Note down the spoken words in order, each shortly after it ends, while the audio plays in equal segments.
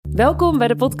Welkom bij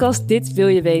de podcast Dit wil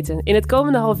je weten. In het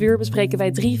komende half uur bespreken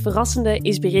wij 3 verrassende,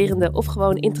 inspirerende of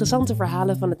gewoon interessante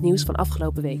verhalen van het nieuws van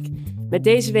afgelopen week. Met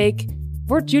deze week,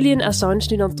 wordt Julian Assange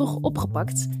nu dan toch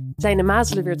opgepakt? Zijn de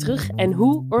Mazelen weer terug? En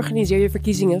hoe organiseer je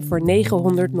verkiezingen voor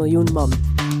 900 miljoen man?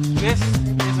 This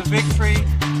is a victory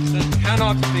that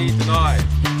cannot be denied.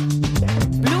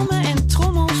 Bloemen en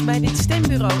trommels bij dit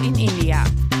stembureau in India.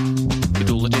 Ik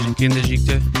bedoel, het is een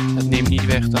kinderziekte. Het neemt niet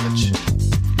weg dat het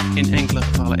in enkele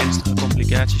gevallen ernstige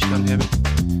complicaties kan hebben.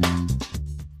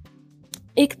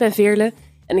 Ik ben Veerle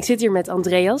en ik zit hier met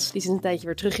Andreas, die sinds een tijdje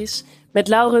weer terug is. Met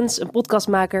Laurens, een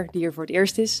podcastmaker die hier voor het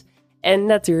eerst is. En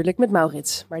natuurlijk met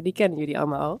Maurits, maar die kennen jullie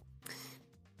allemaal al.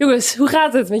 Jongens, hoe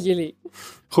gaat het met jullie?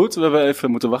 Goed, we hebben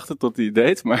even moeten wachten tot die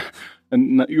date, maar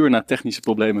een uur na technische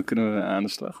problemen kunnen we aan de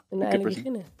slag. En eindelijk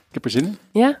beginnen. Ik heb er zin in.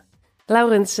 Ja?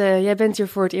 Laurens, jij bent hier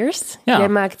voor het eerst. Ja. Jij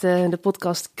maakt de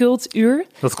podcast Cultuur.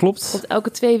 Dat klopt. Komt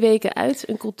elke 2 weken uit,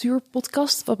 een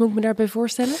cultuurpodcast. Wat moet ik me daarbij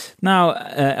voorstellen? Nou,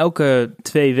 elke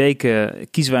 2 weken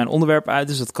kiezen wij een onderwerp uit.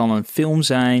 Dus dat kan een film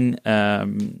zijn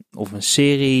of een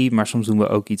serie. Maar soms doen we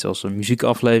ook iets als een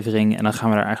muziekaflevering. En dan gaan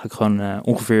we daar eigenlijk gewoon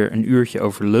ongeveer een uurtje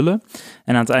over lullen.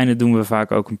 En aan het einde doen we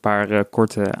vaak ook een paar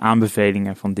korte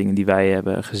aanbevelingen van dingen die wij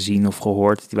hebben gezien of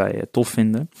gehoord. Die wij tof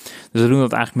vinden. Dus we doen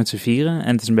dat eigenlijk met z'n vieren.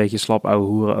 En het is een beetje slap ouwe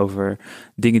hoeren over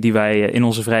dingen die wij in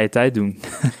onze vrije tijd doen.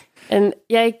 En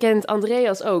jij kent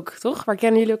Andreas ook, toch? Waar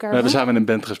kennen jullie elkaar We hebben van? samen in een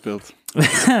band gespeeld.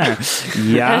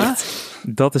 Ja,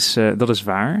 dat is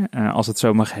waar. Als het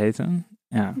zo mag heten.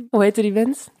 Ja. Hoe heette die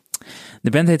band? De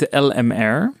band heette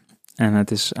LMR. En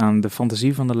het is aan de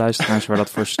fantasie van de luisteraars waar dat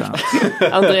voor staat.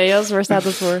 Andreas, waar staat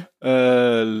dat voor?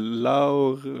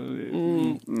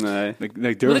 Nee, ik Moet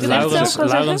ik durf het het echt zelf gaan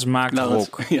Laurens maakt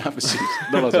rock. Ja, precies.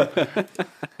 Dat was het.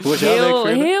 Hoe was jouw week,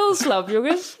 Veerle? Heel slap,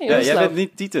 jongens. Heel Ja, slap. jij bent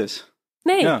niet Titus.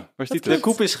 Nee, Ja, waar is die dat terug? De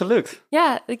koep is gelukt.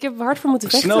 ja, ik heb hard voor moeten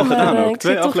vechten. Snel gedaan maar, ook. ik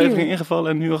 2 zit toch afleveringen hier.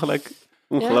 ingevallen en nu al gelijk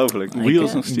Ongelooflijk.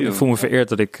 wheels of Ik steel. voel me vereerd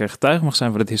dat ik getuige mag zijn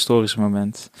van dit historische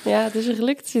moment. Ja, het is er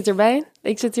gelukt. Zit erbij.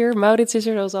 Ik zit hier. Maurits is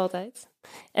er zoals altijd.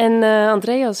 En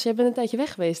Andreas, jij bent een tijdje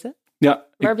weg geweest, hè? Ja,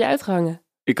 Waar heb je uitgehangen?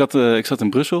 ik zat in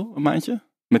Brussel een maandje.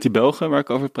 Met die Belgen waar ik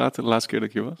over praatte de laatste keer dat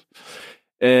ik hier was.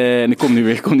 En ik kom nu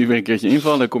weer een keertje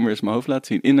invallen. Ik kom weer eens mijn hoofd laten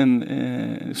zien. In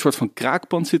een soort van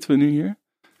kraakpand zitten we nu hier.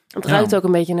 Het ruikt ook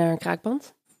een beetje naar een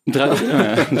kraakband. Een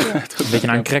beetje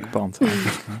naar een crackpand.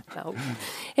 Nou.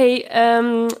 Hey,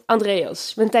 Andreas,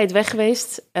 je bent een tijd weg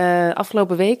geweest.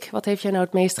 Afgelopen week, wat heeft jou nou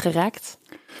het meest geraakt?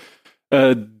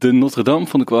 De Notre Dame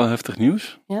vond ik wel heftig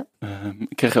nieuws. Ja.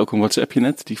 Ik kreeg ook een WhatsAppje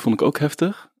net, die vond ik ook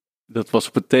heftig. Dat was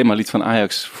op het themalied van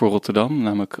Ajax voor Rotterdam.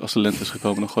 Namelijk, als de lente is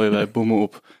gekomen, dan gooien wij bommen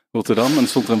op Rotterdam. En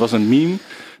er was een meme,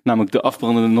 namelijk de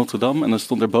afbrandende Notre Dame. En dan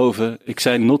stond erboven, ik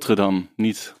zei Notre Dame,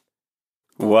 niet.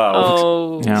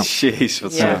 Wauw. Oh. Ja. Jeez,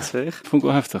 wat Ja. zegt zeg. Dat vond ik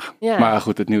wel heftig. Ja. Maar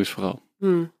goed, het nieuws vooral.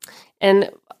 En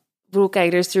ik bedoel,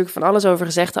 kijk, er is natuurlijk van alles over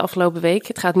gezegd de afgelopen week.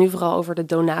 Het gaat nu vooral over de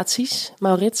donaties.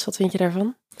 Maurits, wat vind je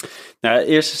daarvan? Nou, in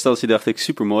eerste instantie dacht ik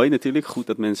supermooi natuurlijk. Goed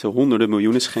dat mensen honderden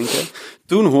miljoenen schenken.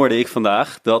 Toen hoorde ik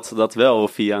vandaag dat dat wel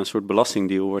via een soort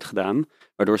belastingdeal wordt gedaan.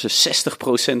 Waardoor ze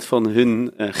 60% van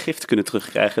hun gift kunnen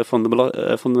terugkrijgen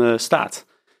van de staat.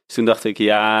 Dus toen dacht ik,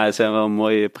 ja, het zijn wel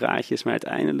mooie praatjes, maar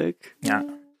uiteindelijk... Ja.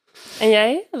 En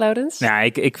jij, Laurens? Ja,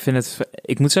 ik vind het...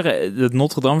 Ik moet zeggen, het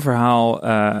Notre Dame verhaal,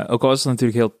 ook al is het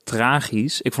natuurlijk heel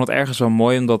tragisch, ik vond het ergens wel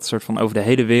mooi, omdat het soort van over de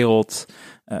hele wereld...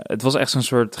 het was echt zo'n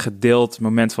soort gedeeld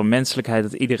moment van menselijkheid,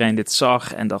 dat iedereen dit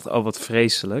zag en dacht, oh, wat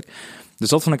vreselijk. Dus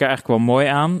dat vond ik er eigenlijk wel mooi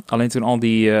aan. Alleen toen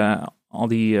al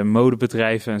die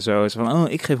modebedrijven en zo, van,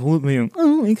 oh, ik geef 100 miljoen,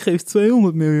 oh, ik geef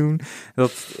 200 miljoen.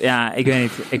 Dat, ja, ik weet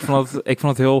niet. Ik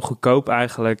vond het heel goedkoop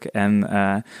eigenlijk. En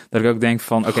dat ik ook denk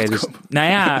van, oké, dus, nou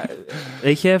ja,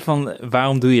 weet je, van,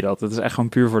 waarom doe je dat? Het is echt gewoon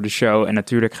puur voor de show. En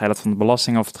natuurlijk ga je dat van de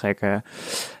belasting aftrekken.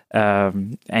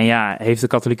 En ja, heeft de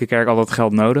katholieke kerk al dat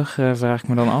geld nodig, vraag ik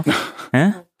me dan af. Hè?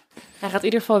 Hij gaat in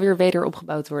ieder geval weer weder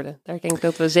opgebouwd worden. Daar denk ik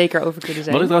dat we zeker over kunnen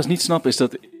zijn. Wat ik trouwens niet snap is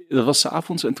dat was 's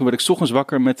avonds en toen werd ik 's ochtends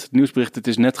wakker met het nieuwsbericht, het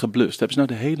is net geblust. Hebben ze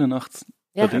nou de hele nacht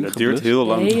Ja. dat ding Dat duurt geblust? heel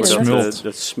lang Hele voordat smult.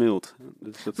 dat smult.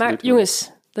 Dat Maar duurt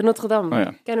jongens, de Notre Dame Oh ja.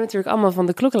 kennen we natuurlijk allemaal van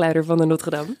de klokkenluider van de Notre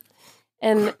Dame.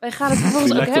 En wij gaan het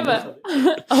vervolgens ook hebben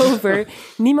over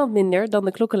niemand minder dan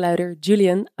de klokkenluider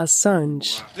Julian Assange.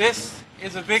 This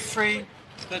is a victory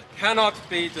that cannot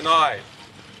be denied.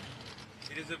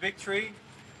 It is a victory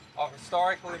of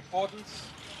historical importance,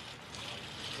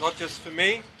 not just for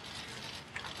me,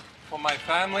 for my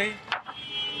family,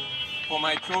 for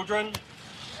my children,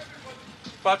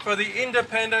 but for the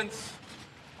independence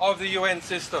of the UN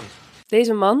system.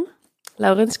 Deze man,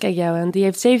 Laurens, kijk jou aan, die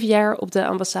heeft 7 jaar op de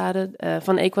ambassade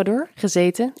van Ecuador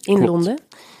gezeten in Klopt. Londen.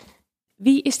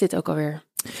 Wie is dit ook alweer?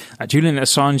 Julian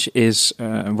Assange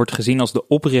wordt gezien als de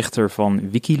oprichter van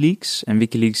WikiLeaks. En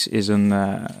WikiLeaks is een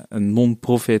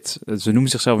non-profit, ze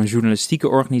noemen zichzelf een journalistieke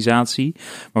organisatie.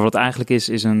 Maar wat het eigenlijk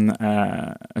is een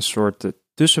soort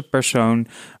tussenpersoon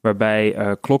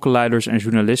waarbij klokkenluiders en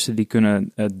journalisten die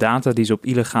kunnen data die ze op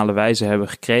illegale wijze hebben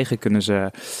gekregen, kunnen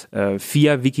ze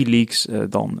via WikiLeaks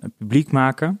dan publiek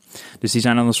maken. Dus die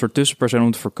zijn dan een soort tussenpersoon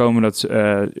om te voorkomen dat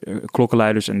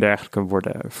klokkenluiders en dergelijke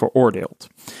worden veroordeeld.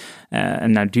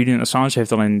 En Julian Assange heeft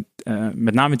dan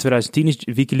met name in 2010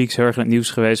 is WikiLeaks heel erg in het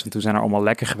nieuws geweest. Want toen zijn er allemaal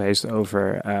lekken geweest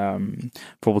over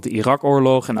bijvoorbeeld de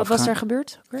Irak-oorlog. Wat was er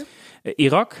gebeurd?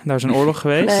 Irak, daar is een oorlog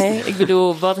geweest. Nee, ik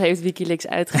bedoel, wat heeft WikiLeaks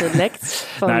uitgelekt?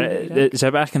 Ze hebben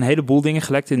eigenlijk een heleboel dingen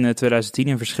gelekt in 2010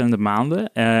 in verschillende maanden.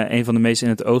 Een van de meest in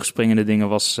het oog springende dingen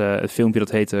was het filmpje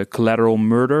dat heette Collateral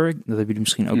Murder. Dat hebben jullie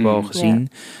misschien ook wel gezien.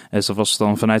 Ja. Dus dat was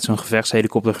dan vanuit zo'n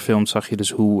gevechtshelikopter gefilmd. Zag je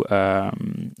dus hoe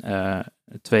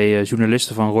 2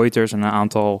 journalisten van Reuters en een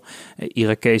aantal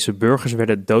Irakese burgers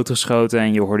werden doodgeschoten.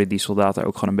 En je hoorde die soldaten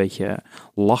ook gewoon een beetje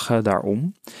lachen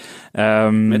daarom.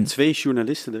 Met 2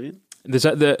 journalisten erin?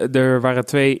 Er waren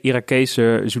 2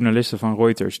 Irakese journalisten van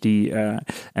Reuters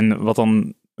en wat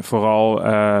dan vooral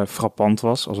frappant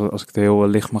was, als ik het heel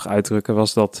licht mag uitdrukken,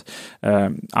 was dat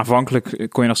aanvankelijk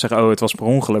kon je nog zeggen, het was per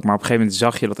ongeluk, maar op een gegeven moment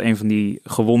zag je dat een van die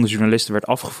gewonde journalisten werd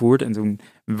afgevoerd en toen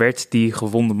werd die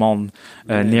gewonde man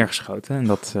neergeschoten. En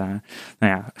dat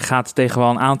gaat tegen wel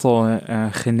een aantal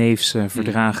Geneefse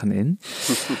verdragen in.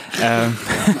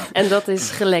 En dat is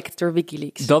gelekt door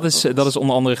WikiLeaks? Dat is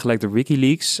onder andere gelekt door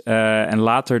WikiLeaks. En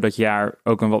later dat jaar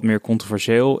ook een wat meer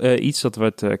controversieel iets. Dat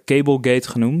werd Cablegate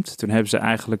genoemd. Toen hebben ze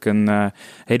eigenlijk een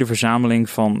hele verzameling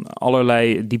van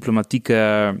allerlei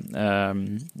diplomatieke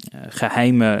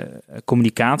geheime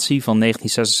communicatie van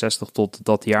 1966 tot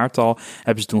dat jaartal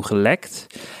hebben ze toen gelekt.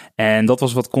 En dat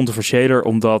was wat controversiëler,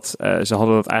 omdat ze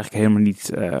hadden dat eigenlijk helemaal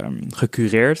niet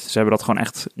gecureerd. Ze hebben dat gewoon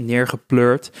echt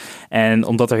neergepleurd. En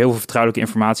omdat er heel veel vertrouwelijke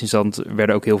informatie in zat,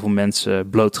 werden ook heel veel mensen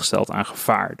blootgesteld aan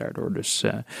gevaar daardoor. Dus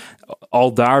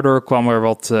al daardoor kwam er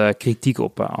wat kritiek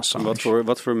op Assange.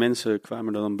 Wat voor mensen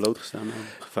kwamen er dan blootgestaan aan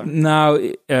gevaar?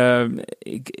 Nou,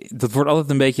 dat wordt altijd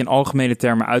een beetje in algemene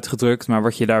termen uitgedrukt. Maar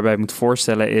wat je daarbij moet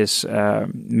voorstellen is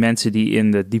mensen die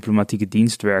in de diplomatieke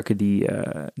dienst werken, die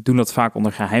doen dat vaak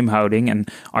onder geheimhouding. En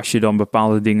als je dan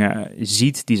bepaalde dingen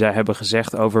ziet die zij hebben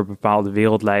gezegd over bepaalde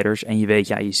wereldleiders en je weet,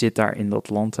 je zit daar in dat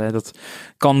land, dat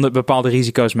kan bepaalde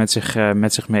risico's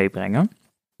met zich meebrengen.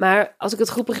 Maar als ik het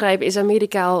goed begrijp, is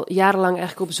Amerika al jarenlang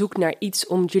eigenlijk op zoek naar iets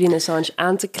om Julian Assange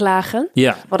aan te klagen.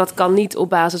 Ja. Maar dat kan niet op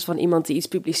basis van iemand die iets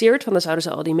publiceert, want dan zouden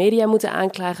ze al die media moeten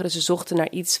aanklagen. Dus ze zochten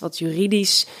naar iets wat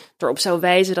juridisch erop zou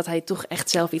wijzen dat hij toch echt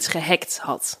zelf iets gehackt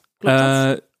had. Klopt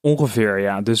dat? Ongeveer,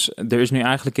 ja. Dus er is nu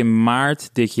eigenlijk in maart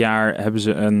dit jaar hebben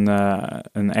ze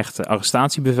een echte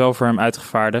arrestatiebevel voor hem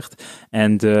uitgevaardigd.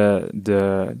 En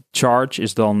de charge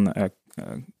is dan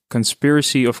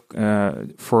conspiracy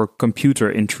for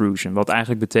computer intrusion. Wat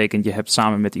eigenlijk betekent, je hebt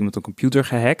samen met iemand een computer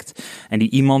gehackt. En die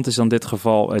iemand is dan in dit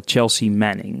geval Chelsea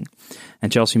Manning.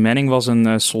 En Chelsea Manning was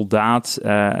een soldaat,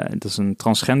 dat is een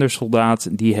transgender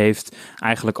soldaat, die heeft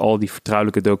eigenlijk al die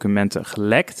vertrouwelijke documenten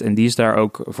gelekt. En die is daar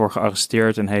ook voor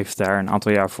gearresteerd en heeft daar een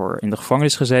aantal jaar voor in de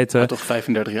gevangenis gezeten. Hij had toch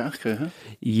 35 jaar gekregen?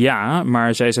 Ja,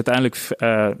 maar zij is uiteindelijk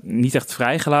niet echt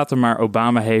vrijgelaten, maar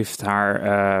Obama heeft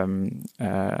haar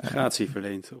gratie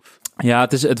verleend. Of? Ja,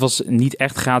 het was niet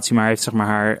echt gratie, maar hij heeft zeg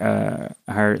maar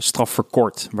haar straf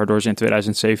verkort, waardoor ze in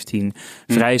 2017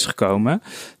 vrij is gekomen.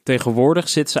 Tegenwoordig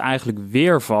zit ze eigenlijk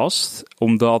weer vast,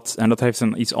 omdat, en dat heeft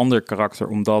een iets ander karakter,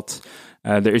 omdat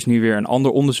er is nu weer een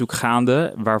ander onderzoek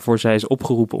gaande waarvoor zij is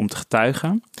opgeroepen om te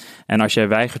getuigen. En als jij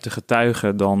weigert te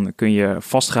getuigen, dan kun je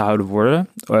vastgehouden worden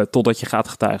totdat je gaat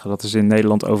getuigen. Dat is in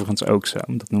Nederland overigens ook zo.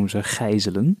 Dat noemen ze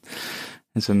gijzelen.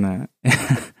 Dat is een...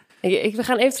 We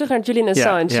gaan even terug naar Julian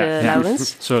Assange,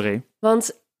 Laurens. Sorry.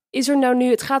 Want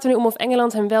het gaat er nu om of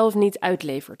Engeland hem wel of niet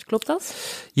uitlevert. Klopt dat?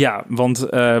 Ja, want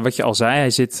wat je al zei,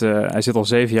 hij zit al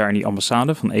 7 jaar in die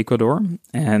ambassade van Ecuador.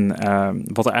 En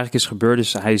wat er eigenlijk is gebeurd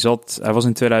is, hij was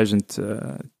in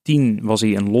 2010 was hij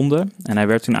in Londen. En hij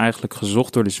werd toen eigenlijk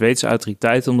gezocht door de Zweedse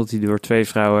autoriteiten, omdat hij door 2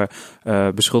 vrouwen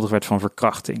beschuldigd werd van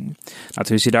verkrachting. Nou,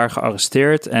 toen is hij daar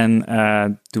gearresteerd en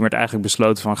toen werd eigenlijk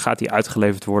besloten van, gaat hij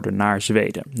uitgeleverd worden naar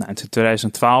Zweden? Nou, in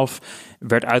 2012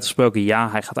 werd uitgesproken, ja,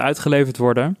 hij gaat uitgeleverd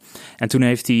worden. En toen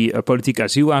heeft hij politiek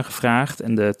asiel aangevraagd.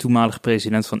 En de toenmalige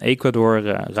president van Ecuador,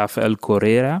 Rafael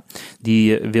Correa,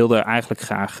 die wilde eigenlijk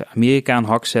graag Amerika aan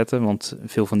hak zetten. Want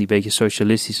veel van die beetje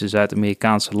socialistische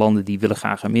Zuid-Amerikaanse landen, die willen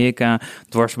graag Amerika Amerika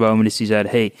dwarsbomen. Dus die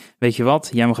zeiden, hey, weet je wat?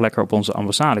 Jij mag lekker op onze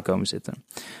ambassade komen zitten.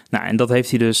 Nou, en dat heeft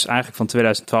hij dus eigenlijk van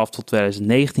 2012 tot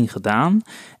 2019 gedaan.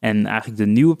 En eigenlijk de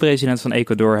nieuwe president van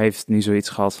Ecuador heeft nu zoiets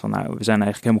gehad van, nou, we zijn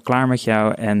eigenlijk helemaal klaar met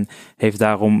jou. En heeft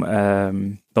daarom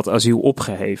dat asiel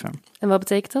opgeheven. En wat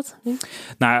betekent dat nu?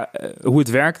 Nou, hoe het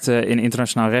werkt in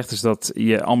internationaal recht is dat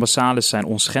je ambassades zijn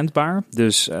onschendbaar.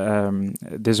 Dus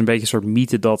het is een beetje een soort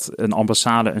mythe dat een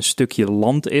ambassade een stukje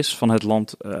land is van het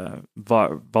land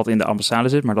wat in de ambassade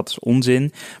zit. Maar dat is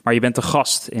onzin. Maar je bent een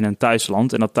gast in een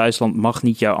thuisland en dat thuisland mag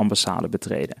niet jouw ambassade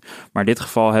betreden. Maar in dit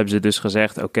geval hebben ze dus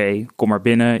gezegd, oké, kom maar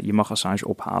binnen, je mag Assange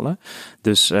ophalen.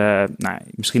 Dus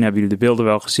misschien hebben jullie de beelden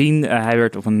wel gezien. Hij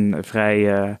werd op een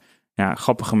vrij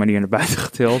grappige manier naar buiten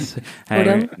getild.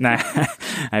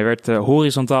 Hij werd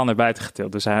horizontaal naar buiten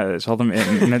getild. Dus ze hadden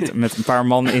hem met een paar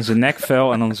man in zijn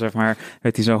nekvel en dan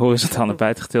werd hij zo horizontaal naar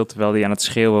buiten getild terwijl hij aan het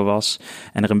schreeuwen was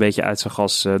en er een beetje uitzag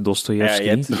als Dostojevski.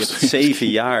 Ja, je hebt 7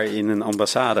 jaar in een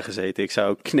ambassade gezeten. Ik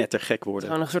zou knettergek worden.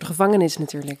 Gewoon een soort gevangenis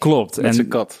natuurlijk. Klopt. Met zijn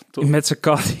kat, toch? Met zijn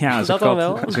kat, ja.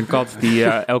 Zijn kat die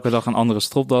elke dag een andere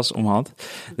stropdas om had.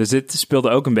 Dus dit speelde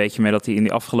ook een beetje mee dat hij in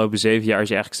die afgelopen 7 jaar is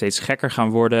hij eigenlijk steeds gekker gaan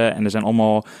worden. En er zijn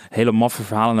allemaal hele maffe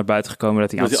verhalen naar buiten gekomen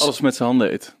dat hij alles met zijn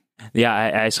handen eet. Ja,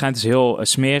 hij schijnt dus heel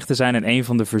smerig te zijn. En een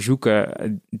van de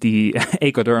verzoeken die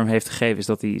Ecuador hem heeft gegeven is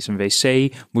dat hij zijn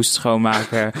wc moest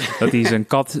schoonmaken. Dat hij zijn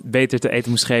kat beter te eten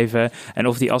moest geven. En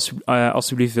of hij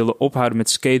alsjeblieft wilde ophouden met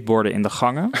skateboarden in de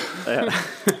gangen. Ja.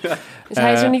 Dus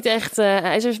hij is er niet echt.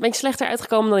 Hij is er een beetje slechter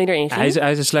uitgekomen dan hij erin ging.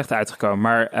 Hij is er slecht uitgekomen.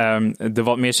 Maar de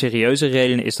wat meer serieuze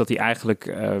reden is dat hij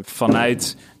eigenlijk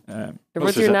vanuit. Er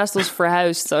wordt hier naast ons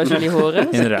verhuisd, zoals jullie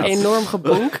horen. Inderdaad. Enorm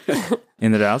gebonk.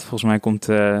 Inderdaad, volgens mij komt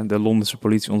de Londense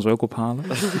politie ons ook ophalen.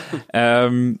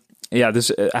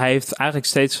 Dus hij heeft eigenlijk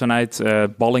steeds vanuit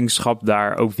ballingschap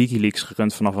daar ook WikiLeaks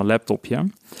gerund vanaf een laptopje.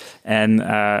 En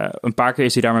een paar keer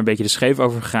is hij daar maar een beetje de scheef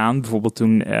over gegaan. Bijvoorbeeld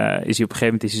toen is hij op een gegeven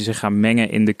moment zich gaan mengen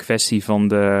in de kwestie van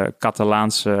de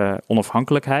Catalaanse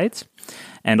onafhankelijkheid.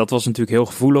 En dat was natuurlijk heel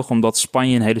gevoelig, omdat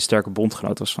Spanje een hele sterke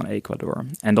bondgenoot was van Ecuador.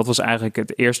 En dat was eigenlijk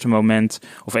het eerste moment,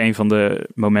 of een van de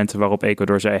momenten waarop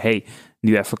Ecuador zei, hey,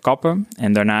 nu even kappen.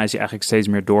 En daarna is hij eigenlijk steeds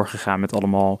meer doorgegaan met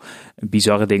allemaal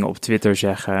bizarre dingen op Twitter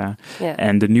zeggen. Ja.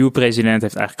 En de nieuwe president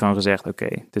heeft eigenlijk gewoon gezegd, oké,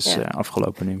 het is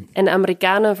afgelopen nu. En de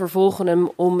Amerikanen vervolgen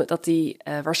hem omdat hij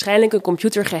waarschijnlijk een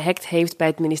computer gehackt heeft bij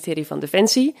het ministerie van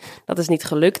Defensie. Dat is niet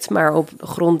gelukt, maar op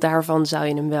grond daarvan zou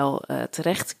je hem wel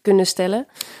terecht kunnen stellen.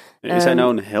 Is hij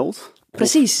nou een held?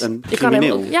 Precies. Een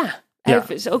crimineel? Hij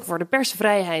is ook voor de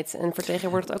persvrijheid en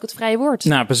vertegenwoordigt ook het vrije woord.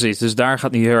 Nou, precies. Dus daar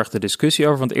gaat nu heel erg de discussie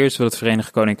over. Want eerst wil het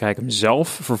Verenigd Koninkrijk hem zelf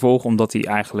vervolgen, omdat hij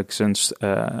eigenlijk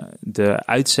de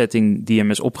uitzetting die hem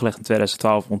is opgelegd in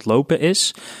 2012 ontlopen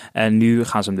is. En nu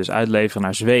gaan ze hem dus uitleveren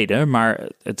naar Zweden. Maar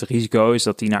het risico is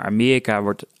dat hij naar Amerika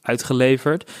wordt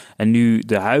uitgeleverd. En nu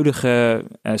de huidige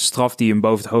straf die hem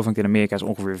boven het hoofd hangt in Amerika is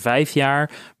ongeveer 5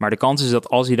 jaar. Maar de kans is dat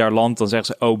als hij daar landt, dan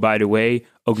zeggen ze, oh, by the way,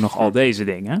 ook nog al deze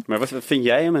dingen. Maar wat vind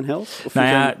jij hem een held? Of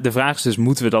de vraag is dus,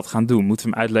 moeten we dat gaan doen? Moeten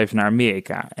we hem uitleveren naar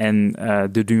Amerika? En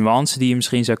de nuance die je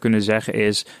misschien zou kunnen zeggen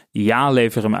is, ja,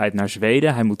 lever hem uit naar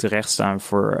Zweden. Hij moet terecht staan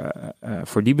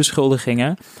voor die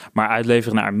beschuldigingen. Maar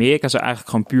uitleveren naar Amerika zou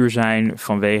eigenlijk gewoon puur zijn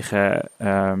vanwege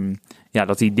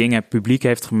dat hij dingen publiek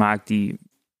heeft gemaakt die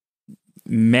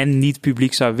men niet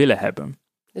publiek zou willen hebben.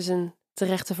 Dus een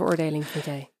terechte veroordeling, vind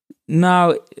jij?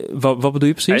 Nou, wat bedoel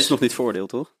je precies? Hij is nog niet veroordeeld,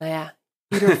 toch? Nou ja,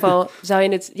 in ieder geval zou je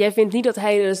het. Jij vindt niet dat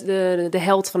hij de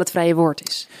held van het vrije woord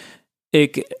is?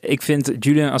 Ik vind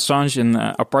Julian Assange een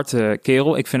aparte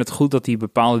kerel. Ik vind het goed dat hij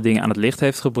bepaalde dingen aan het licht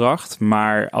heeft gebracht.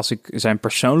 Maar als ik zijn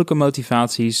persoonlijke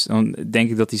motivaties, dan denk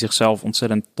ik dat hij zichzelf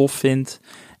ontzettend tof vindt.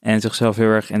 En zichzelf heel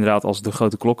erg inderdaad als de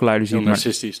grote klokkenluider ziet. Heel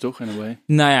narcistisch, toch? In a way.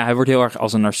 Nou ja, hij wordt heel erg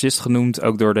als een narcist genoemd.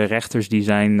 Ook door de rechters die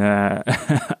zijn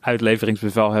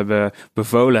uitleveringsbevel hebben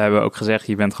bevolen, hebben ook gezegd,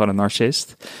 je bent gewoon een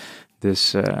narcist.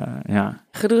 Dus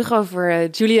Genoeg over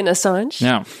Julian Assange.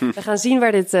 Ja. We gaan zien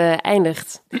waar dit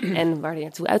eindigt en waar hij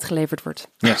naartoe uitgeleverd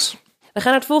wordt. Yes. We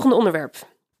gaan naar het volgende onderwerp.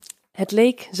 Het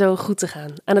leek zo goed te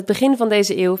gaan. Aan het begin van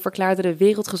deze eeuw verklaarde de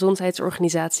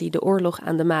Wereldgezondheidsorganisatie de oorlog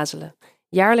aan de mazelen.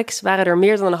 Jaarlijks waren er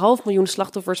meer dan 500.000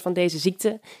 slachtoffers van deze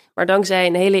ziekte, maar dankzij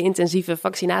een hele intensieve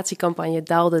vaccinatiecampagne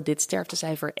daalde dit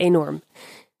sterftecijfer enorm.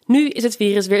 Nu is het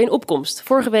virus weer in opkomst.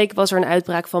 Vorige week was er een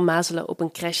uitbraak van mazelen op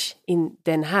een crash in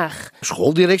Den Haag. De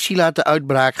schooldirectie laat de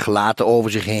uitbraak gelaten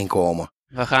over zich heen komen.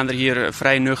 We gaan er hier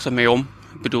vrij nuchter mee om.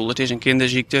 Ik bedoel, het is een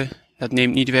kinderziekte. Het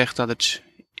neemt niet weg dat het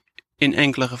in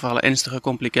enkele gevallen ernstige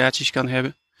complicaties kan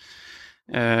hebben.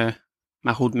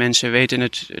 Maar goed, mensen weten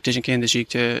het. Het is een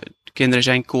kinderziekte. Kinderen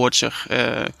zijn koortsig,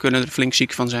 kunnen er flink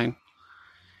ziek van zijn.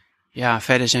 Ja,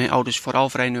 verder zijn ouders vooral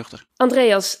vrij nuchter.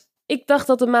 Andreas, Ik dacht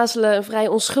dat de mazelen een vrij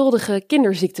onschuldige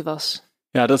kinderziekte was.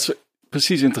 Ja, dat is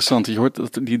precies interessant. Je hoort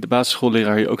dat de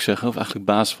basisschoolleraar hier ook zeggen, of eigenlijk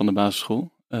baas van de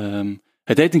basisschool.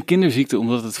 Het heet een kinderziekte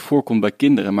omdat het voorkomt bij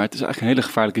kinderen, maar het is eigenlijk een hele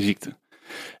gevaarlijke ziekte.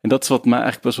 En dat is wat mij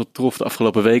eigenlijk best wel trof de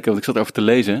afgelopen weken, want ik zat erover te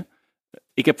lezen.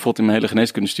 Ik heb bijvoorbeeld in mijn hele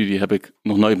geneeskundestudie heb ik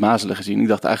nog nooit mazelen gezien. Ik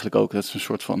dacht eigenlijk ook, dat is een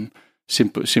soort van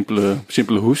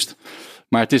simpele hoest.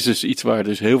 Maar het is dus iets waar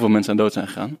dus heel veel mensen aan dood zijn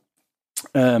gegaan.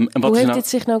 Hoe heeft dit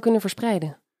zich nou kunnen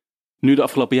verspreiden? Nu de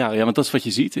afgelopen jaren, ja, want dat is wat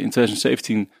je ziet. In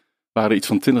 2017 waren er iets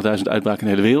van 20.000 uitbraken in de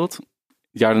hele wereld.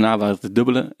 Het jaar daarna waren het het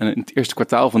dubbele. En in het eerste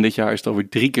kwartaal van dit jaar is het alweer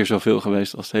 3 keer zoveel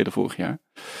geweest als het hele vorig jaar.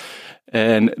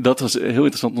 En dat was een heel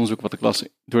interessant onderzoek wat ik las in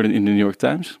de New York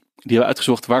Times. Die hebben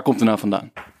uitgezocht, waar komt het nou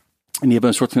vandaan? En die hebben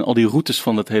een soort van al die routes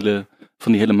van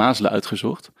die hele mazelen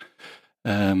uitgezocht.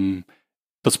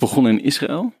 Dat is begonnen in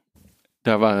Israël.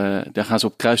 Daar gaan ze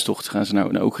op kruistocht, gaan ze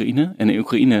naar Oekraïne. En in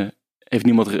Oekraïne heeft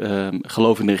niemand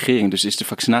geloof in de regering, dus is de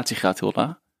vaccinatiegraad heel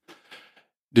laag.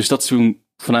 Dus dat is toen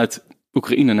vanuit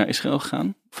Oekraïne naar Israël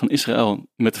gegaan. Van Israël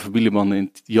met de familiebanden in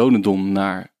het Jodendom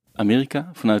naar Amerika.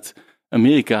 Vanuit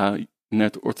Amerika naar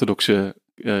het orthodoxe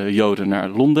Joden naar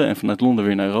Londen en vanuit Londen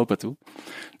weer naar Europa toe.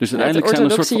 Dus uiteindelijk de zijn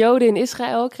orthodoxe Joden in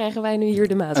Israël krijgen wij nu hier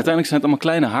de mazelen. Uiteindelijk zijn het allemaal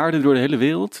kleine haarden door de hele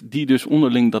wereld die dus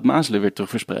onderling dat mazelen weer terug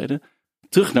verspreiden.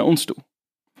 Terug naar ons toe.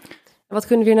 En wat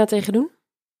kunnen we hier nou tegen doen?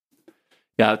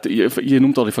 Ja, je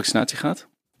noemt al die vaccinatiegraad.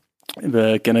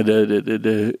 We kennen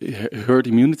de herd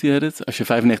immunity heet het. Als je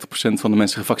 95% van de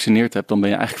mensen gevaccineerd hebt, dan ben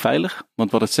je eigenlijk veilig.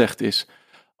 Want wat het zegt is,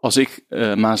 als ik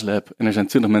mazelen heb en er zijn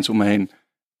 20 mensen om me heen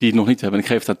die het nog niet hebben en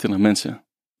ik geef het aan 20 mensen,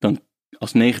 dan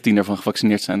als 19 daarvan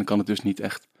gevaccineerd zijn, dan kan het dus niet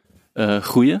echt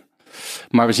groeien.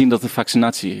 Maar we zien dat de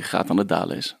vaccinatiegraad aan het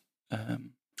dalen is.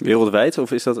 Wereldwijd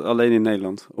of is dat alleen in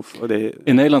Nederland?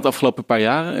 In Nederland de afgelopen paar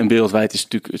jaren en wereldwijd is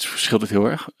het verschilt het heel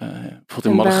erg.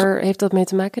 En waar heeft dat mee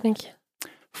te maken, denk je?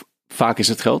 Vaak is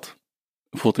het geld.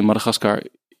 Bijvoorbeeld in Madagaskar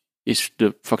is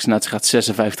de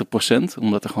vaccinatiegraad 56%,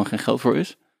 omdat er gewoon geen geld voor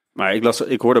is. Maar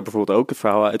ik hoorde bijvoorbeeld ook het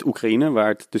verhaal uit Oekraïne, waar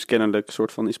het dus kennelijk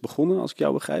soort van is begonnen, als ik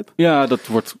jou begrijp. Ja,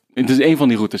 het is een van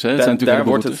die routes. Hè.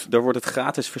 Daar wordt het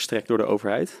gratis verstrekt door de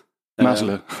overheid.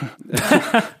 Mazelen.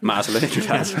 Mazelen,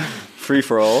 inderdaad. Free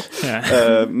for all.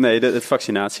 Ja. Nee, het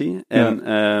vaccinatie.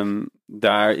 En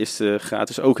daar is de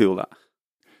gratis ook heel laag.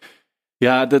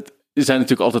 Ja, dat zijn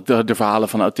natuurlijk altijd de verhalen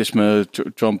van autisme.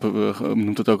 Trump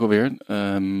noemt het ook alweer.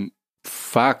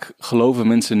 Vaak geloven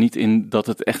mensen niet in dat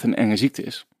het echt een enge ziekte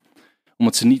is.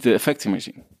 Omdat ze niet de effecten meer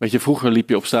zien. Weet je, vroeger liep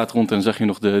je op straat rond en zag je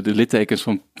nog de littekens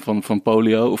van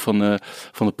polio of van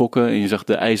de pokken. En je zag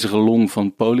de ijzeren long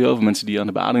van polio. Van mensen die aan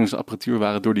de beademingsapparatuur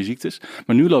waren door die ziektes.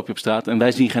 Maar nu loop je op straat en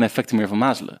wij zien geen effecten meer van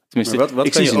mazelen. Tenminste, maar wat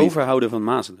kan je overhouden van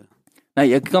mazelen? Nou,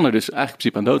 je kan er dus eigenlijk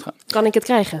in principe aan doodgaan. Kan ik het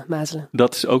krijgen, mazelen?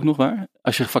 Dat is ook nog waar.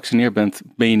 Als je gevaccineerd bent,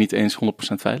 ben je niet eens 100%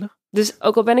 veilig. Dus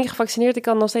ook al ben ik gevaccineerd, ik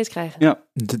kan het nog steeds krijgen? Ja.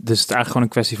 Dus het is eigenlijk gewoon een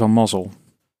kwestie van mazzel.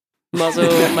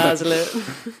 Mazelen.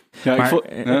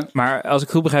 Ja, maar als ik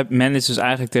goed begrijp, men is dus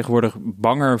eigenlijk tegenwoordig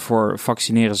banger voor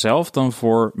vaccineren zelf dan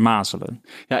voor mazelen.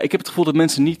 Ja, ik heb het gevoel dat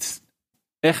mensen niet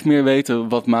echt meer weten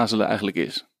wat mazelen eigenlijk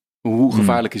is. Hoe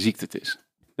gevaarlijke ziekte het is.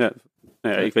 Ja,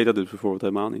 ik weet dat dus bijvoorbeeld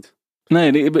helemaal niet.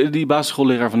 Nee, die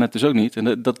basisschoolleraar van net dus ook niet.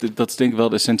 En dat is denk ik wel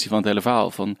de essentie van het hele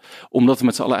verhaal. Omdat we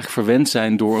met z'n allen eigenlijk verwend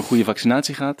zijn door een goede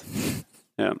vaccinatiegraad.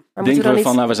 Ja. Denken we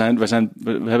van, we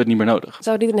hebben het niet meer nodig.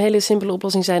 Zou dit een hele simpele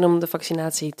oplossing zijn om de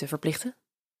vaccinatie te verplichten?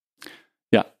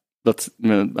 Ja, dat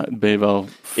ben je wel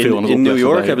veel aan het in New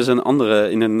York hebben ze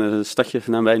in een stadje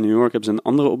nabij New York hebben ze een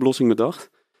andere oplossing bedacht.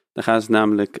 Dan gaan ze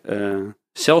namelijk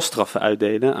celstraffen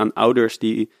uitdelen aan ouders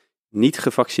die niet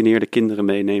gevaccineerde kinderen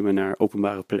meenemen naar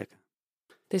openbare plekken.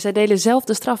 Dus zij delen zelf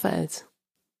de straffen uit?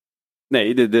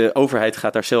 Nee, de overheid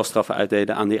gaat daar celstraffen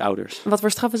uitdelen aan die ouders. Wat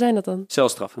voor straffen zijn dat dan?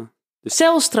 Celstraffen. Dus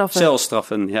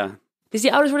celstraffen, ja. Dus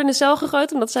die ouders worden in de cel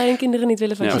gegooid omdat zij hun kinderen niet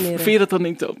willen vaccineren? Ja, vind je dat dan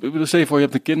niet? Ik bedoel, stel je voor, je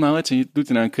hebt een kind en je doet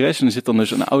het naar een crash en er zit dan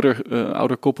dus een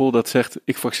ouder koppel dat zegt,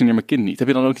 ik vaccineer mijn kind niet. Heb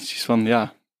je dan ook iets van,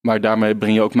 ja, maar daarmee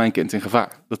breng je ook mijn kind in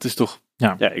gevaar? Dat is toch...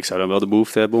 Ja, ik zou dan wel de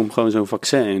behoefte hebben om gewoon zo'n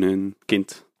vaccin in hun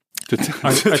kind...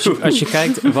 Als je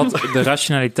kijkt wat de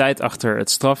rationaliteit achter het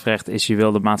strafrecht is, je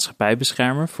wil de maatschappij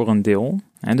beschermen voor een deel.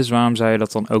 En dus waarom zou je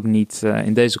dat dan ook niet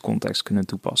in deze context kunnen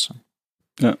toepassen?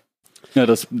 Ja. Ja,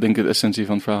 dat is denk ik de essentie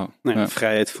van het verhaal. Nou ja,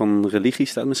 vrijheid van religie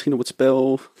staat misschien op het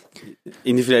spel.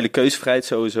 Individuele keuzevrijheid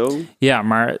sowieso. Ja,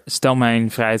 maar stel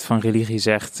mijn vrijheid van religie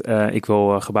zegt... ik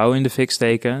wil gebouwen in de fik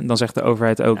steken. Dan zegt de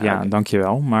overheid ook,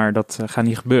 dankjewel. Maar dat gaat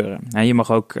niet gebeuren. En je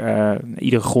mag ook...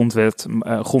 iedere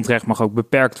grondrecht mag ook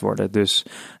beperkt worden. Dus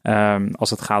als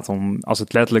het gaat om... Als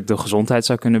het letterlijk de gezondheid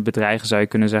zou kunnen bedreigen... zou je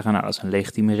kunnen zeggen, nou, dat is een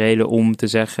legitieme reden om te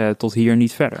zeggen... tot hier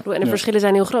niet verder. En de verschillen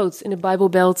zijn heel groot. In de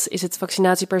Bijbelbelt is het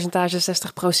vaccinatiepercentage 60%.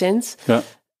 Ja.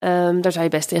 Daar zou je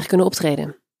best tegen kunnen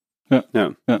optreden. Ja.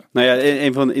 Nou ja,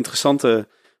 een van de interessante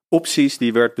opties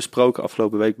die werd besproken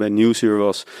afgelopen week bij Nieuwsuur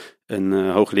was een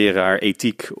hoogleraar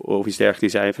ethiek of iets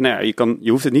dergelijks. Die zei van, nou ja,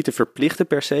 je hoeft het niet te verplichten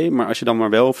per se, maar als je dan maar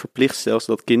wel verplicht stelt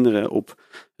dat kinderen op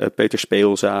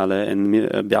peuterspeelzalen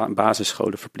en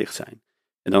basisscholen verplicht zijn.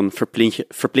 En dan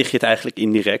verplicht je het eigenlijk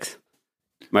indirect.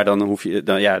 Maar dan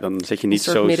dan zet je niet een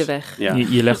soort zo... middenweg. Ja.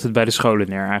 Je legt het bij de scholen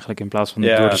neer eigenlijk in plaats van...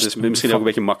 door de dus misschien ook een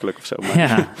beetje makkelijk of zo. Maar.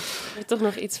 Ja. Toch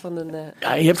nog iets van een...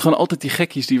 Ja, je hebt gewoon altijd die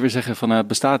gekkies die weer zeggen van het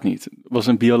bestaat niet. Er was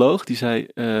een bioloog die zei,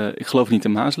 ik geloof niet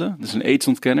in Mazelen. Dat is een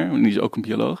AIDS-ontkenner, die is ook een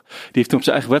bioloog. Die heeft toen op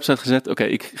zijn eigen website gezet, oké,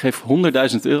 ik geef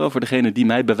 €100.000 voor degene die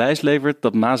mij bewijs levert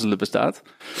dat Mazelen bestaat.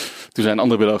 Toen zei een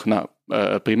andere bioloog, nou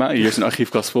prima, hier is een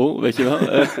archiefkast vol, weet je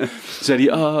wel. Zei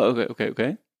hij,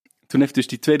 oké. Toen heeft dus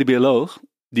die tweede bioloog,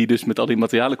 die dus met al die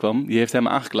materialen kwam, die heeft hem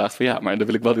aangeklaagd van maar dan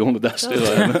wil ik wel die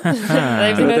 €100.000 hebben.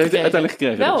 Dat heeft hij uiteindelijk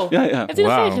gekregen. Wel? Dus. Ja. Heeft hij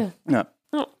dat gekregen? Ja.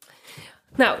 Oh.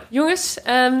 Nou, jongens,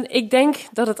 ik denk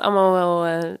dat het allemaal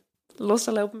wel los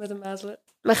zal lopen met de mazelen.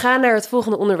 We gaan naar het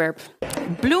volgende onderwerp.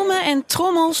 Bloemen en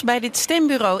trommels bij dit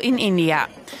stembureau in India.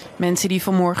 Mensen die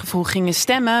vanmorgen vroeg gingen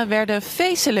stemmen werden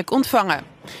feestelijk ontvangen.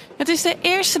 Het is de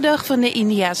eerste dag van de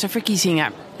Indiase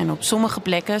verkiezingen. En op sommige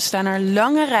plekken staan er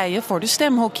lange rijen voor de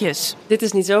stemhokjes. Dit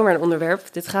is niet zomaar een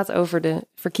onderwerp. Dit gaat over de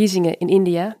verkiezingen in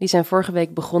India. Die zijn vorige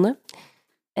week begonnen.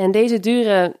 En deze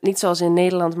duren niet zoals in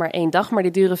Nederland maar 1 dag, maar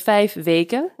die duren 5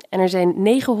 weken. En er zijn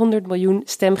 900 miljoen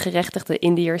stemgerechtigde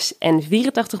Indiërs en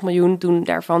 84 miljoen doen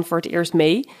daarvan voor het eerst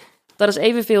mee. Dat is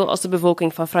evenveel als de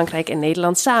bevolking van Frankrijk en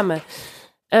Nederland samen.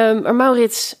 Maar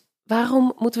Maurits,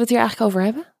 waarom moeten we het hier eigenlijk over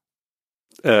hebben?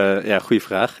 Goede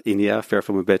vraag. India, ver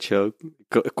van mijn bedshow.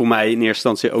 Kon mij in eerste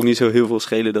instantie ook niet zo heel veel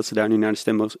schelen dat ze daar nu naar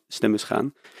de stembus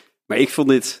gaan. Maar ik vond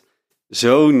dit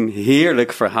zo'n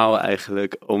heerlijk verhaal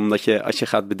eigenlijk. Omdat je, als je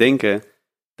gaat bedenken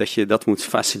dat je dat moet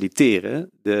faciliteren,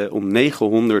 om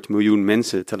 900 miljoen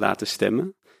mensen te laten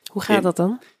stemmen. Hoe gaat dat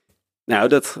dan? Nou,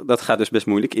 dat gaat dus best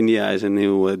moeilijk. India is een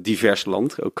heel divers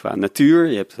land, ook qua natuur.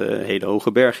 Je hebt hele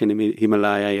hoge bergen in de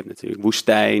Himalaya, je hebt natuurlijk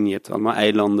woestijn, je hebt allemaal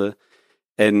eilanden.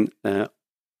 En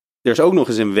er is ook nog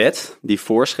eens een wet die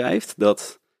voorschrijft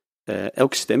dat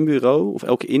elk stembureau of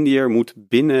elke Indiër moet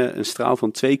binnen een straal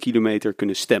van 2 kilometer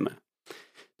kunnen stemmen.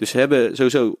 Dus ze hebben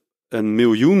sowieso 1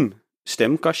 miljoen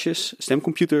stemkastjes,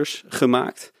 stemcomputers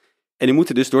gemaakt. En die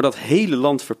moeten dus door dat hele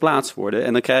land verplaatst worden.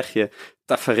 En dan krijg je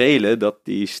taferelen dat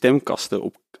die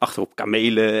stemkasten achter op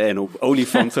kamelen en op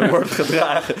olifanten worden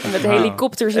gedragen. En met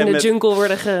helikopters in de jungle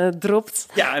worden gedropt.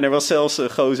 Ja, en er was zelfs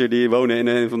een gozer die woonde in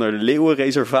een van de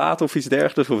leeuwenreservaat of iets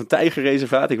dergelijks. Of een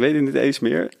tijgerreservaat, ik weet het niet eens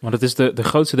meer. Maar dat is de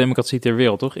grootste democratie ter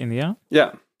wereld, toch, India?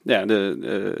 Ja,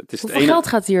 het is Hoeveel geld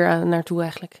gaat hier naartoe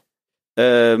eigenlijk?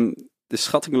 De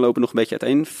schattingen lopen nog een beetje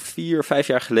uiteen. 4-5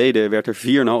 jaar geleden werd er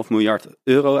 €4,5 miljard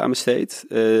aan besteed.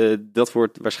 Dat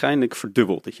wordt waarschijnlijk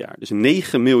verdubbeld dit jaar. Dus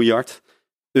 €9 miljard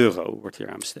wordt hier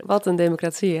aan besteed. Wat een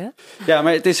democratie, hè? Ja,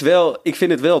 maar het is wel, ik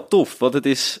vind het wel tof. Want het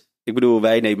is, ik bedoel,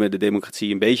 wij nemen de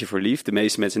democratie een beetje voor lief. De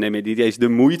meeste mensen nemen niet eens de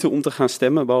moeite om te gaan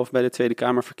stemmen, behalve bij de Tweede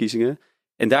Kamerverkiezingen.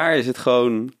 En daar is het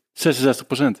gewoon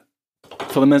 66%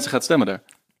 van de mensen gaat stemmen daar.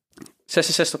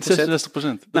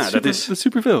 66%. Dat is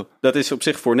superveel. Dat is op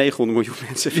zich voor 900 miljoen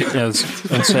mensen. Ja, dat is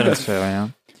ontzettend veel, ja.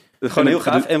 Dat is gewoon heel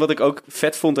gaaf. En wat ik ook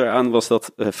vet vond eraan was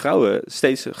dat vrouwen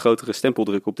steeds grotere stempel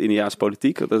drukken op de Indiaanse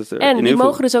politiek. Dat is en die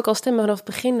mogen dus ook al stemmen vanaf het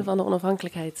begin van de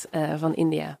onafhankelijkheid van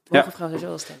India. Mogen vrouwen dus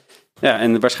wel stemmen. Ja,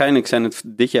 en waarschijnlijk zijn het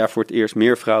dit jaar voor het eerst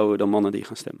meer vrouwen dan mannen die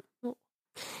gaan stemmen.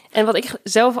 En wat ik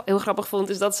zelf heel grappig vond,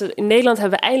 is dat ze in Nederland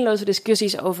hebben eindeloze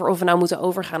discussies over of we nou moeten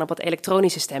overgaan op het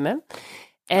elektronische stemmen.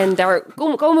 En daar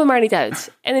komen we maar niet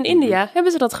uit. En in India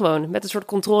hebben ze dat gewoon. Met een soort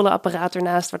controleapparaat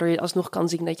ernaast, waardoor je alsnog kan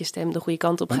zien dat je stem de goede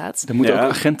kant op gaat. Er moeten ook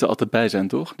agenten altijd bij zijn,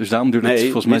 toch? Dus daarom duurt het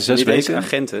volgens mij 6 weken. Nee,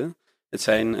 agenten. Het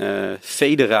zijn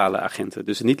federale agenten.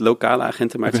 Dus niet lokale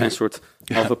agenten, maar het zijn een soort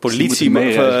politie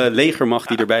of legermacht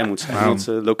die erbij moet zijn. Want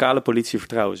lokale politie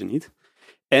vertrouwen ze niet.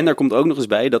 En daar komt ook nog eens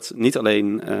bij dat niet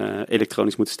alleen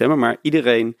elektronisch moeten stemmen, maar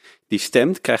iedereen die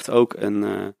stemt krijgt ook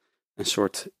een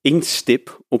soort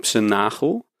inktstip op zijn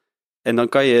nagel. En dan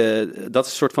kan je, dat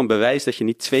is een soort van bewijs dat je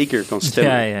niet 2 keer kan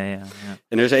stemmen. Ja.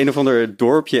 En er is een of ander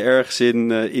dorpje ergens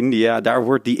in India, daar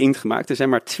wordt die inkt gemaakt. Er zijn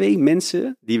maar 2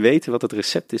 mensen die weten wat het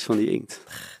recept is van die inkt.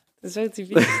 Zo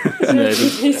typisch.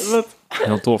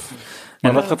 Heel tof.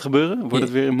 Maar wat gaat gebeuren? Wordt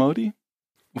het weer een Modi?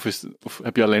 Of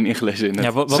heb je alleen ingelezen in het...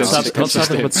 Ja, wat staat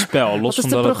er op het spel? Wat is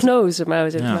de prognose,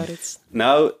 Maurits?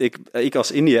 Nou, ik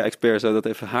als India-expert zou dat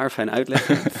even haarfijn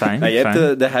uitleggen. Fijn. Nou, je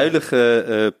hebt de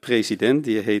huidige president,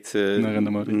 die heet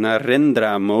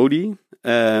Narendra Modi.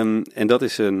 En dat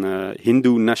is een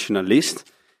Hindoe-nationalist.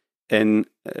 En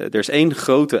er is 1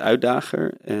 grote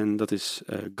uitdager en dat is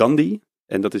Gandhi.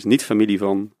 En dat is niet familie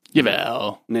van...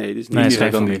 Jawel. Nee, dit is niet Indira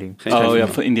geen Gandhi. familie. Geen familie.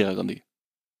 Van Indira Gandhi.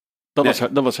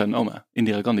 Dat was zijn oma,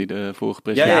 Indira Gandhi, de vorige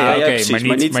president. Ja, oké, precies,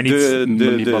 maar niet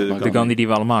de de Gandhi die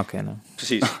we allemaal kennen.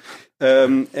 Precies.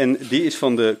 En die is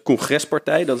van de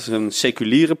Congrespartij, dat is een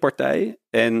seculiere partij.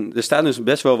 En er staat dus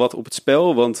best wel wat op het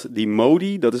spel, want die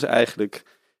Modi, dat is eigenlijk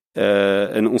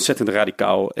een ontzettend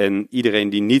radicaal. En iedereen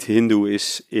die niet hindoe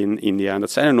is in India, en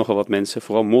dat zijn er nogal wat mensen,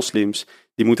 vooral moslims,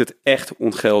 die moeten het echt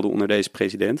ontgelden onder deze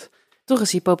president. Toch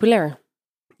is hij populair.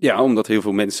 Ja, omdat heel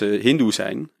veel mensen hindoe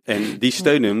zijn. En die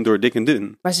steunen hem door dik en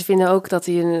dun. Maar ze vinden ook dat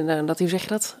hij, hoe zeg je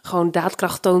dat, gewoon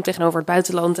daadkracht toont tegenover het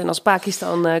buitenland. En als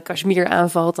Pakistan Kashmir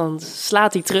aanvalt, dan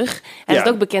slaat hij terug. Hij is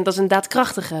ook bekend als een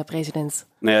daadkrachtige president.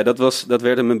 Nou ja, dat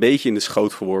werd hem een beetje in de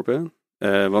schoot geworpen.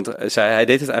 Want hij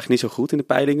deed het eigenlijk niet zo goed in de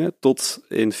peilingen. Tot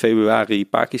in februari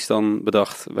Pakistan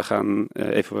bedacht, we gaan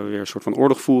even weer een soort van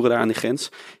oorlog voeren daar aan die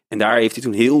grens. En daar heeft hij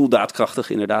toen heel daadkrachtig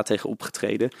inderdaad tegen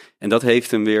opgetreden. En dat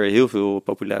heeft hem weer heel veel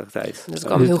populariteit. Dat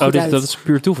kwam heel goed uit. Dat is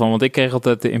puur toeval, want ik kreeg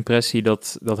altijd de impressie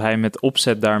dat hij met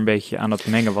opzet daar een beetje aan het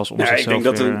mengen was. Om zichzelf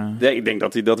ik denk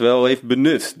dat hij dat wel heeft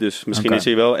benut. Dus misschien is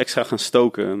hij wel extra gaan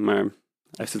stoken. Maar hij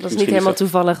heeft het was niet helemaal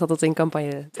toevallig dat het in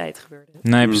campagnetijd gebeurde.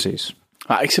 Nee, precies.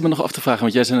 Maar ik zit me nog af te vragen,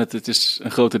 want jij zei net, het is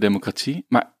een grote democratie.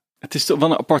 Maar het is toch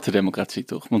wel een aparte democratie,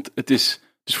 toch? Want het is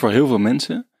dus voor heel veel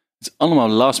mensen, het is allemaal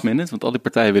last minute. Want al die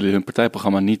partijen willen hun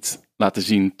partijprogramma niet laten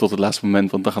zien tot het laatste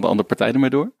moment, want dan gaat de andere partij ermee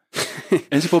door.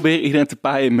 En ze proberen iedereen te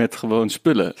paaien met gewoon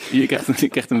spullen. Je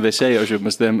krijgt een wc als je op me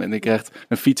stemt en je krijgt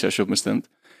een fiets als je op me stemt.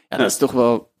 Ja, dat is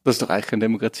toch eigenlijk geen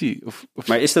democratie.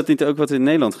 Maar is dat niet ook wat in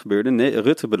Nederland gebeurde? Nee,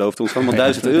 Rutte beloofde ons allemaal €1000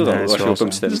 als je op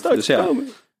hem stemt. Dus ja.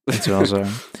 Dat is wel zo.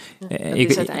 Dat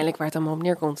is uiteindelijk waar het allemaal op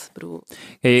neerkomt. Ik bedoel...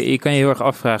 Je kan je heel erg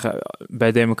afvragen,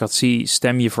 bij democratie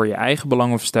stem je voor je eigen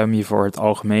belang of stem je voor het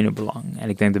algemene belang? En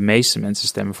ik denk de meeste mensen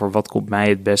stemmen voor wat komt mij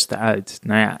het beste uit.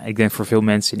 Nou ja, ik denk voor veel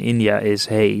mensen in India is,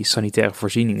 sanitaire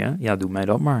voorzieningen, ja, doe mij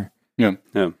dat maar. Ja.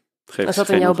 Als dat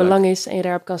in jouw belang is en je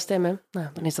daarop kan stemmen, nou,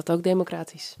 dan is dat ook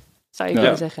democratisch. Zou je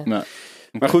kunnen zeggen. Ja.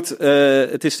 Maar goed,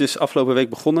 het is dus afgelopen week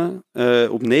begonnen.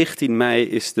 Op 19 mei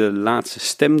is de laatste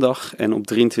stemdag en op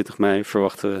 23 mei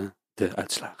verwachten we de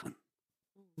uitslagen.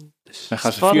 Dus dan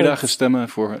gaan ze 4 dagen stemmen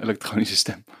voor elektronische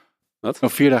stem. Wat?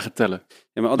 4 dagen tellen.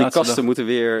 Ja, maar al die kasten moeten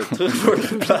weer terug worden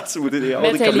geplaatst. Moeten al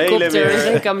met die kamelen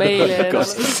weer... en kamelen. Dat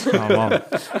is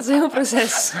een heel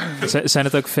proces. Zijn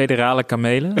het ook federale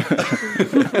kamelen?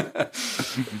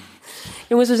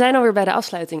 Jongens, we zijn alweer bij de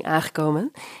afsluiting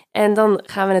aangekomen. En dan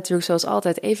gaan we natuurlijk zoals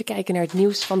altijd even kijken naar het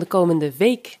nieuws van de komende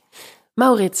week.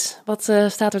 Maurits, wat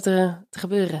staat er te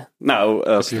gebeuren? Nou,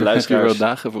 als de luisteraars... Heb je wel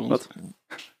dagen voor ons? Wat?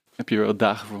 Heb je wel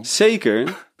dagen voor ons?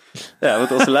 Zeker. Ja,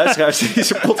 want als de luisteraars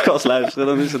deze podcast luisteren,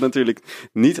 dan is het natuurlijk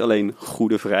niet alleen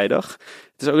Goede Vrijdag.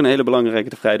 Het is ook een hele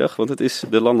belangrijke vrijdag, want het is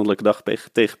de landelijke dag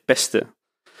tegen pesten.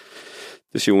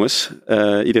 Dus jongens,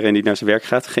 iedereen die naar zijn werk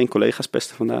gaat, geen collega's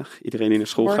pesten vandaag. Iedereen die naar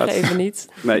school Morgen gaat. even niet.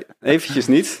 Nee, eventjes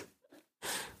niet.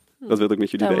 Dat wilde ik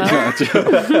met jullie delen. Ja,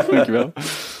 dankjewel.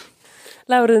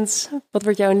 Laurens, wat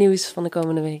wordt jouw nieuws van de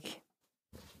komende week?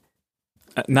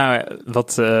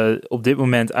 Wat op dit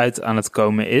moment uit aan het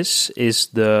komen is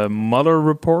de Mueller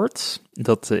Report.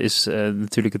 Dat is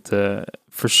natuurlijk het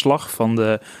verslag van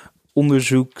de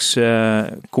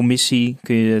onderzoekscommissie,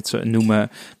 kun je het zo noemen,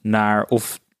 naar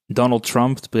of Donald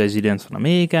Trump, de president van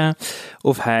Amerika,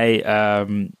 of hij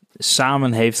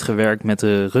samen heeft gewerkt met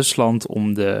Rusland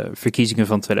om de verkiezingen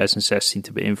van 2016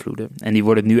 te beïnvloeden. En die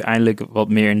worden nu eindelijk wat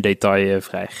meer in detail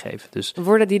vrijgegeven. Dus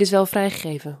worden die dus wel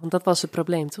vrijgegeven? Want dat was het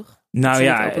probleem, toch? Nou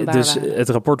ja, dus het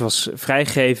rapport was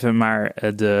vrijgegeven, maar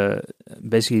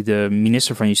de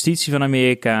minister van Justitie van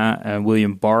Amerika,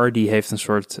 William Barr, die heeft een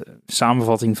soort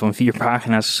samenvatting van 4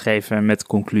 pagina's geschreven met de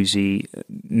conclusie,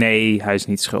 nee, hij is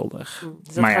niet schuldig.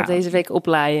 Dus dat gaat deze week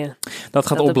oplaaien. Dat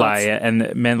gaat oplaaien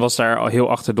en men was daar al heel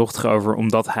achterdochtig over,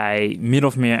 omdat hij min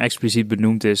of meer expliciet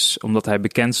benoemd is, omdat hij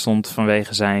bekend stond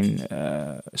vanwege zijn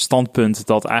standpunt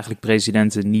dat eigenlijk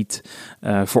presidenten niet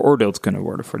veroordeeld kunnen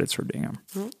worden voor dit soort dingen.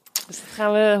 Dus dat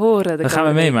gaan we horen. Dat gaan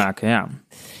we meemaken, ja.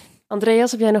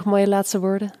 Andreas, heb jij nog mooie laatste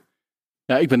woorden?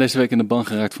 Ja, ik ben deze week in de ban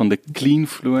geraakt van de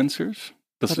Cleanfluencers.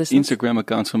 Dat Wat is is een dat?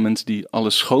 Instagram-account van mensen die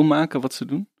alles schoonmaken wat ze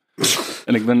doen.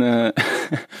 En ik ben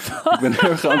heel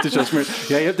erg enthousiast.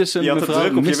 Jij hebt dus een Je had het mevrouw,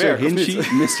 druk op je Mr. werk, of Hinchy,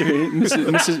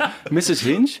 Mrs.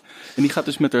 Hinch. En die gaat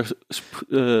dus met haar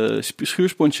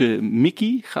schuursponsje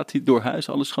Mickey, gaat die door huis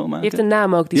alles schoonmaken. Die heeft een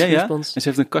naam ook, die schuurspons. En ze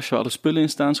heeft een kastje waar alle spullen in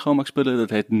staan, schoonmaakspullen. Dat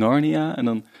heet Narnia. En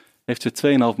dan heeft ze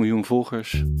 2,5 miljoen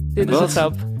volgers. Dit is een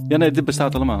grap. Ja, nee, dit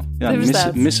bestaat allemaal. Ja, Dit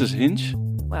bestaat. Mrs. Hinch.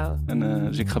 Wauw. En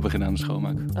dus ik ga beginnen aan de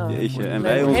schoonmaak. Oh, Jeetje, en leuk.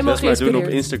 wij ons Helemaal best maar doen op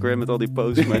geïnspireerd. Instagram met al die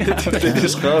posts. Maar dit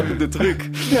is gewoon de truc.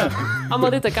 Allemaal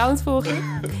dit account volgen.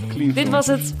 Dit was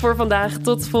het voor vandaag.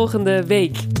 Tot volgende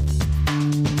week.